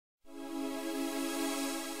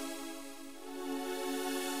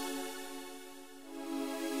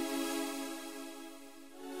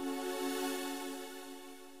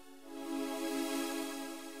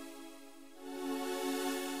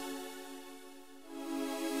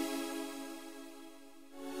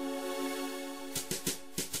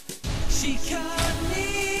She got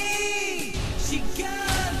me,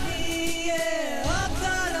 yeah. All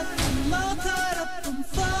caught up, I'm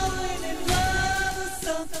falling in love with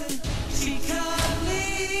something. She got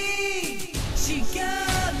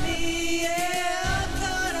me, yeah.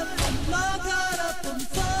 All caught up, I'm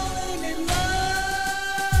falling in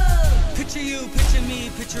love. Picture you, picture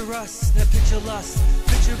me, picture us, now picture lust.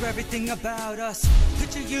 Picture everything about us.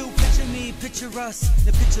 Picture you, picture me, picture us,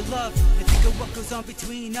 now picture love. And think of what goes on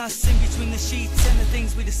between us, in between the sheets and the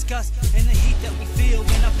things we discuss, and the heat that we feel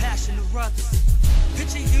when our passion erupts.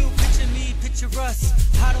 Picture you, picture me, picture us.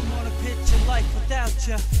 I don't wanna picture life without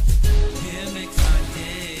you. It makes my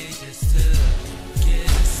day just to get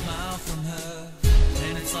a smile from her.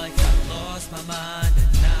 And it's like I lost my mind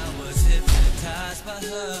and I was hypnotized by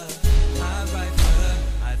her. I write for her,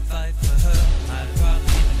 I'd fight for her, I'd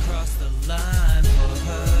probably even cross the line for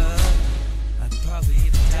her. I'd probably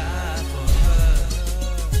even die for her.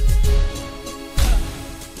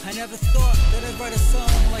 I never thought that I'd write a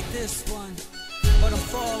song like this one, but I'm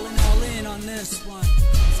falling all in on this one.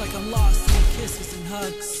 It's like I'm lost in kisses and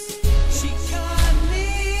hugs. She got me,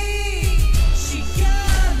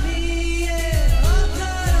 yeah. All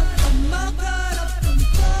caught up, I'm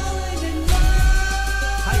falling in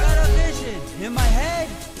love. I got a vision in my head,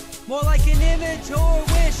 more like an image or a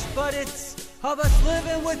wish, but it's of us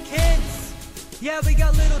living with kids. Yeah, we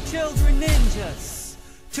got little children ninjas.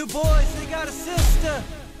 Two boys, they got a sister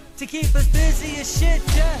to keep us busy as shit,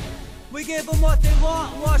 yeah. We give them what they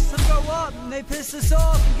want, watch them grow up, and they piss us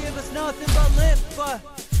off and give us nothing but lip. But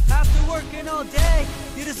after working all day,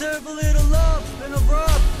 you deserve a little love and a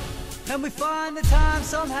rub. And we find the time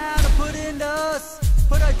somehow to put into us,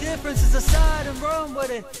 put our differences aside and run with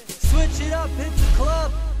it. Switch it up, hit the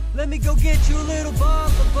club. Let me go get you a little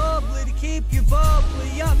bottle of bubbly to keep you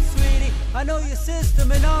bubbly up, sweetie. I know your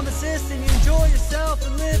system and I'm assisting. You enjoy yourself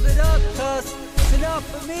and live it up, cause it's enough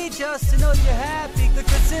for me just to know you're happy. The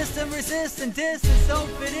consistent, resistant distance don't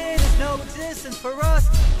fit in. There's no existence for us.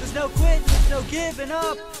 There's no quitting, there's no giving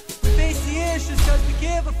up. We face the issues cause we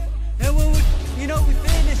give a and when we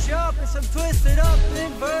finish up in some twisted up,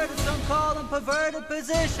 inverted, some call them perverted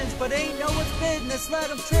positions. But ain't no one's business, let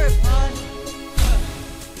them trip, hon.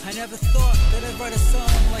 I never thought that I'd write a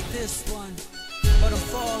song like this one, but I'm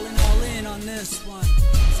falling all in on this one.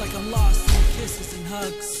 It's like I'm lost in kisses and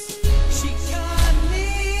hugs. She got me,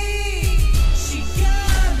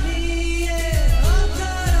 yeah. All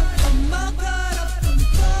caught up, I'm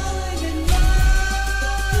falling in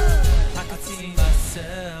love. I could see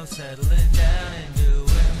myself settling down and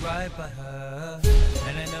doing right by her.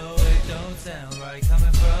 And I know it don't sound right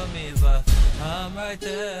coming from me, but I'm right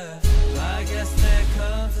there. I guess there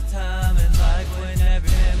comes a time in life when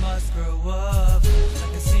everything must grow up. I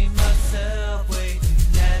can see myself waiting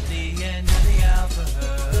at the end of the hour for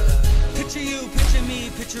her. Picture you, picture me,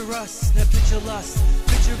 picture us, now picture lust.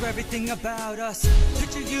 Picture everything about us.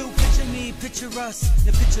 Picture you, picture me, picture us,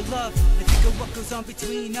 now picture love. And think of what goes on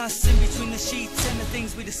between us, in between the sheets and the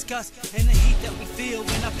things we discuss, and the heat that we feel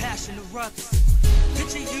when our passion erupts.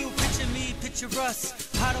 Picture you, picture me, picture us.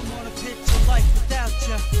 I don't wanna picture life without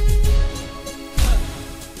you.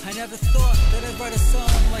 I never thought that I'd write a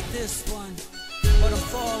song like this one, but I'm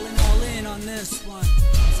falling all in on this one.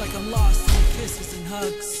 It's like I'm lost in kisses and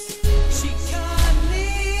hugs. She got